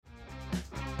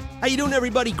How you doing,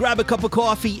 everybody? Grab a cup of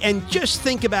coffee and just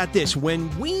think about this.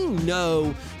 When we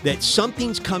know that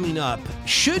something's coming up,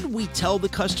 should we tell the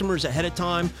customers ahead of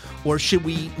time or should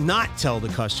we not tell the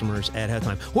customers ahead of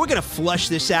time? We're going to flush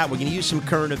this out. We're going to use some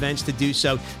current events to do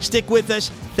so. Stick with us.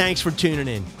 Thanks for tuning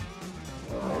in.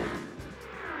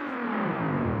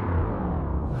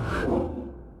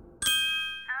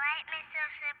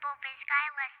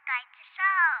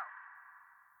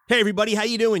 Hey, everybody. How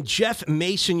you doing? Jeff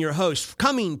Mason, your host,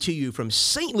 coming to you from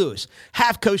St. Louis,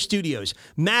 Half Coast Studios.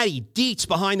 Maddie Dietz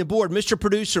behind the board, Mr.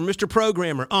 Producer, Mr.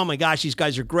 Programmer. Oh, my gosh, these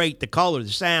guys are great. The color, the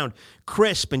sound,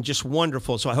 crisp, and just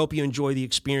wonderful. So I hope you enjoy the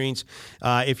experience.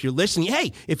 If you're listening,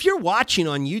 hey, if you're watching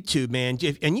on YouTube, man,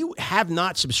 and you have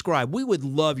not subscribed, we would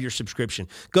love your subscription.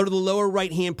 Go to the lower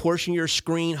right-hand portion of your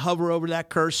screen, hover over that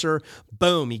cursor,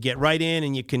 boom, you get right in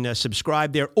and you can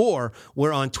subscribe there. Or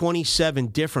we're on 27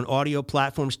 different audio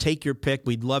platforms. Take your pick.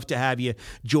 We'd love to have you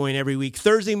join every week.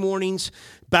 Thursday mornings,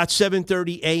 about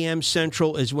 7:30 a.m.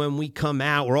 Central is when we come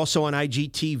out. We're also on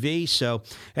IGTV, so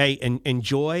hey,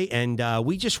 enjoy. And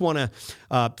we just want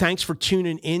to thanks for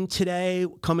tuning in today.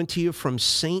 Coming to you from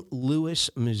St. Louis,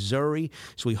 Missouri.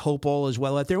 So we hope all is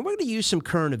well out there. And we're going to use some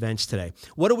current events today.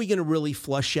 What are we going to really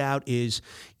flush out is,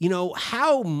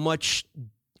 how much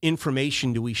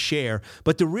information do we share?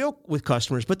 With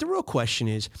customers. But the real question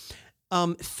is,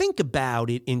 think about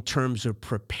it in terms of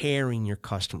preparing your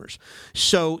customers.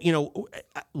 So,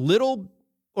 little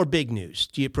or big news?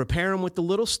 Do you prepare them with the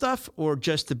little stuff or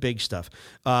just the big stuff?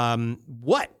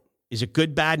 What? Is it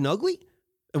good, bad, and ugly?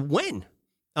 When?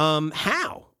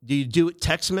 How? Do you do it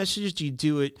text messages? Do you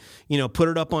do it, put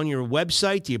it up on your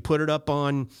website? Do you put it up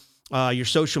on your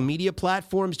social media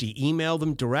platforms? Do you email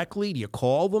them directly? Do you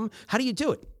call them? How do you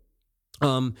do it?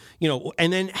 And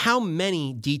then how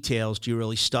many details do you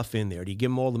really stuff in there? Do you give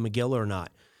them all the McGill or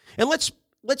not? And let's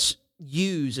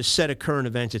use a set of current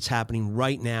events that's happening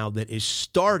right now that is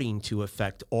starting to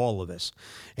affect all of us.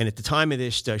 And at the time of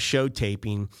this show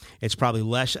taping, it's probably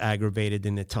less aggravated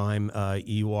than the time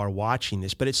you are watching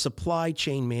this, but it's supply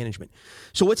chain management.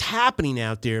 So what's happening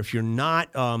out there, if you're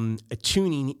not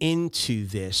tuning into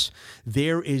this,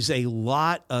 there is a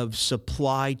lot of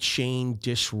supply chain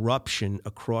disruption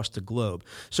across the globe.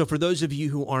 So for those of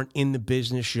you who aren't in the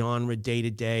business genre day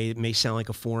to day, it may sound like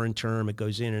a foreign term. It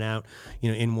goes in and out,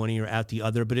 in one ear, out the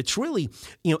other, but it's really,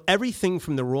 everything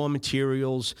from the raw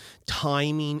materials,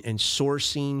 timing and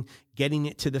sourcing, getting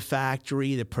it to the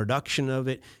factory, the production of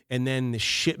it, and then the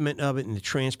shipment of it and the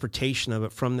transportation of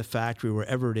it from the factory,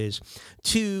 wherever it is,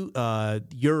 to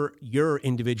your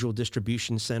individual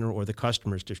distribution center or the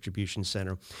customer's distribution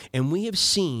center. And we have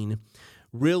seen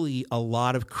really a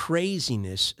lot of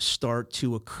craziness start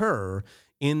to occur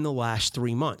in the last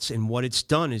 3 months. And what it's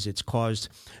done is it's caused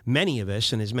many of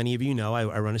us, and as many of you know,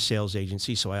 I run a sales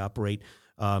agency, so I operate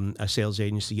a sales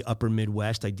agency, Upper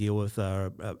Midwest. I deal with,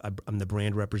 I'm the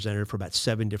brand representative for about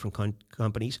 7 different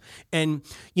companies. And,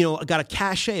 I got a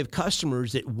cachet of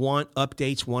customers that want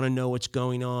updates, want to know what's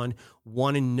going on,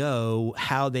 want to know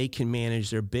how they can manage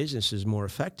their businesses more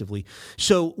effectively.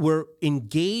 So we're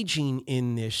engaging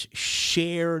in this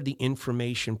share the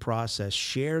information process,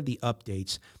 share the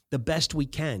updates the best we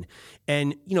can.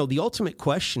 And, the ultimate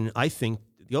question, I think,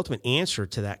 the ultimate answer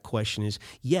to that question is,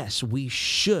 yes, we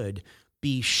should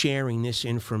be sharing this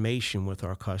information with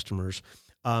our customers.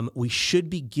 We should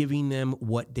be giving them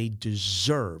what they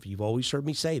deserve. You've always heard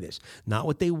me say this, not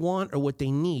what they want or what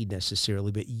they need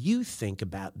necessarily, but you think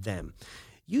about them.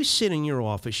 You sit in your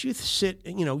office,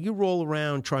 you roll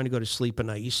around trying to go to sleep at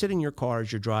night. You sit in your car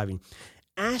as you're driving.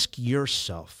 Ask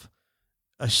yourself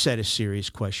a set of serious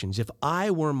questions. If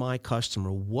I were my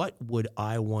customer, what would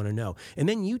I want to know? And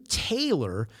then you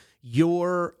tailor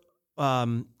your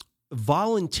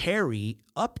voluntary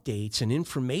updates and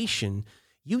information.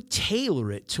 You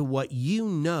tailor it to what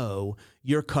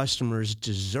your customers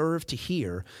deserve to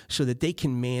hear so that they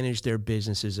can manage their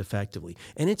businesses effectively.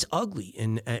 And it's ugly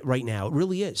right now. It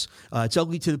really is. It's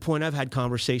ugly to the point I've had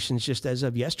conversations just as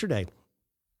of yesterday.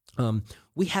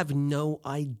 We have no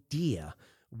idea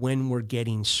when we're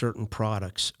getting certain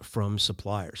products from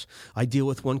suppliers. I deal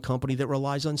with one company that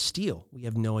relies on steel. We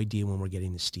have no idea when we're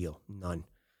getting the steel. None.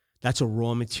 That's a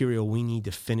raw material. We need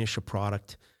to finish a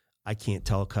product. I can't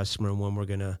tell a customer when we're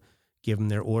going to give them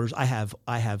their orders. I have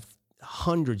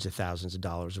hundreds of thousands of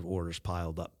dollars of orders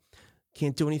piled up.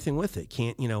 Can't do anything with it.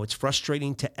 It's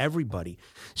frustrating to everybody.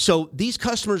 So these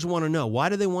customers want to know. Why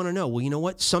do they want to know? Well, you know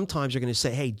what? Sometimes they're going to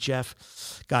say, hey,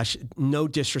 Jeff, gosh, no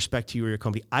disrespect to you or your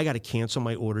company. I got to cancel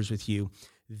my orders with you.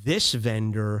 This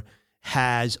vendor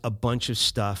has a bunch of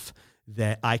stuff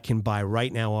that I can buy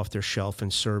right now off their shelf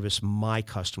and service my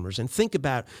customers. And think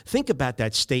about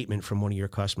that statement from one of your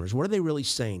customers. What are they really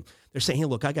saying? They're saying, hey,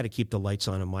 look, I got to keep the lights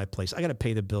on in my place. I got to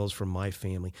pay the bills for my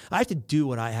family. I have to do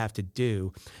what I have to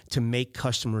do to make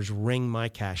customers ring my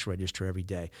cash register every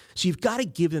day. So you've got to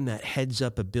give them that heads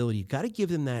up ability. You've got to give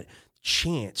them that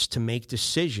chance to make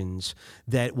decisions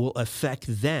that will affect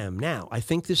them. Now, I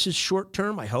think this is short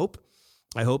term, I hope.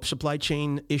 I hope supply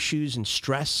chain issues and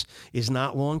stress is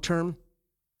not long term.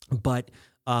 But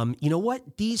you know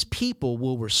what? These people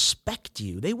will respect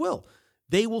you. They will.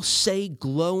 They will say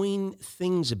glowing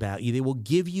things about you. They will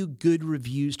give you good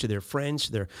reviews to their friends,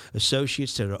 to their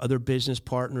associates, to their other business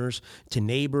partners, to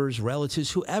neighbors,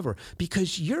 relatives, whoever,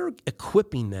 because you're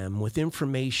equipping them with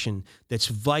information that's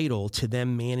vital to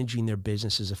them managing their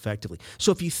businesses effectively.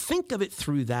 So if you think of it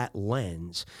through that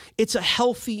lens, it's a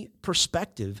healthy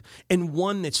perspective and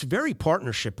one that's very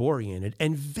partnership oriented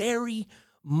and very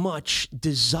much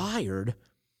desired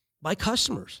by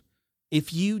customers.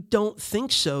 If you don't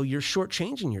think so, you're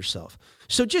shortchanging yourself.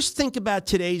 So just think about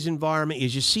today's environment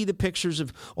as you see the pictures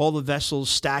of all the vessels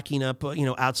stacking up,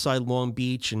 outside Long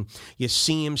Beach, and you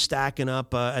see them stacking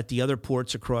up at the other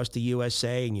ports across the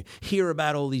USA, and you hear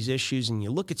about all these issues, and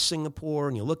you look at Singapore,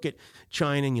 and you look at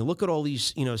China, and you look at all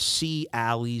these, sea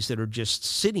alleys that are just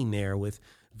sitting there with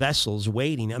vessels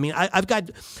waiting. I mean, I've got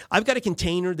a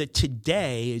container that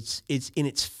today it's in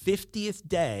its 50th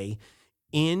day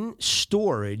in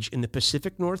storage in the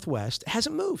Pacific Northwest. It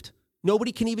hasn't moved.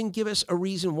 Nobody can even give us a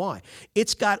reason why.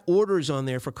 It's got orders on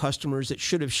there for customers that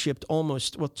should have shipped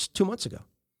almost 2 months ago.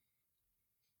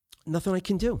 Nothing I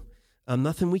can do.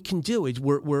 Nothing we can do.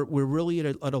 We're really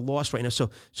at a loss right now. So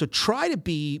try to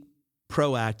be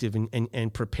proactive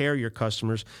and prepare your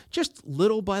customers just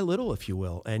little by little, if you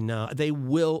will, and they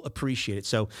will appreciate it.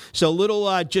 So a little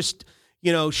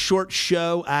short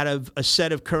show out of a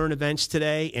set of current events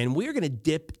today, and we're going to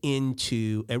dip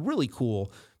into a really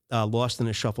cool Lost in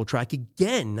the Shuffle track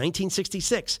again,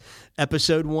 1966,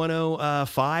 episode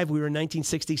 105. We were in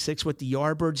 1966 with the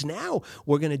Yardbirds. Now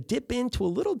we're going to dip into a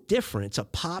little different. It's a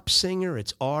pop singer.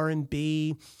 It's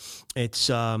R&B. It's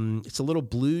a little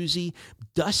bluesy.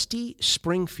 Dusty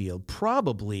Springfield,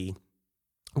 probably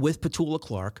with Petula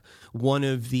Clark, one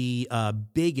of the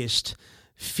biggest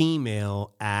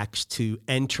female acts to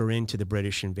enter into the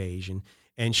British invasion.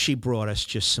 And she brought us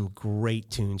just some great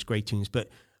tunes. But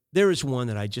there is one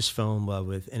that I just fell in love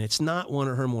with, and it's not one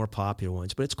of her more popular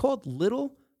ones, but it's called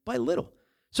Little by Little.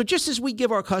 So just as we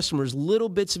give our customers little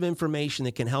bits of information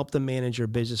that can help them manage their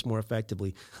business more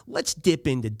effectively, let's dip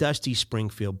into Dusty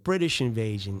Springfield, British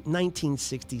Invasion,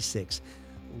 1966,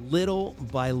 Little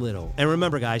by Little. And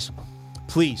remember, guys,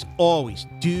 please always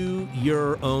do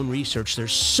your own research.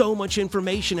 There's so much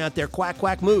information out there. Quack,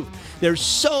 quack, move. There's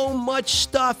so much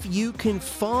stuff you can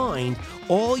find.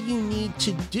 All you need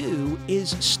to do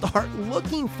is start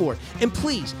looking for it. And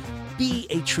please, be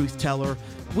a truth teller.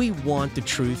 We want the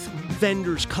truth.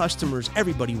 Vendors, customers,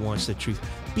 everybody wants the truth.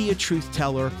 Be a truth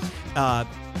teller.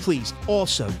 Please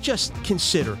also just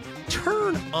consider,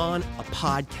 turn on a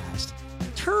podcast.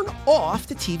 Turn off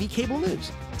the TV cable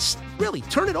news. Really,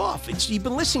 turn it off. You've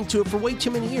been listening to it for way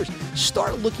too many years.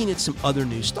 Start looking at some other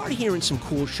news. Start hearing some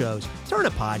cool shows. Turn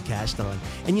a podcast on.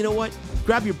 And you know what?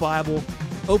 Grab your Bible,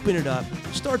 open it up,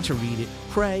 start to read it,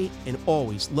 pray, and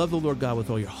always love the Lord God with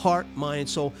all your heart, mind, and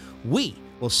soul. We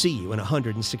will see you in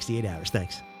 168 hours.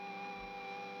 Thanks.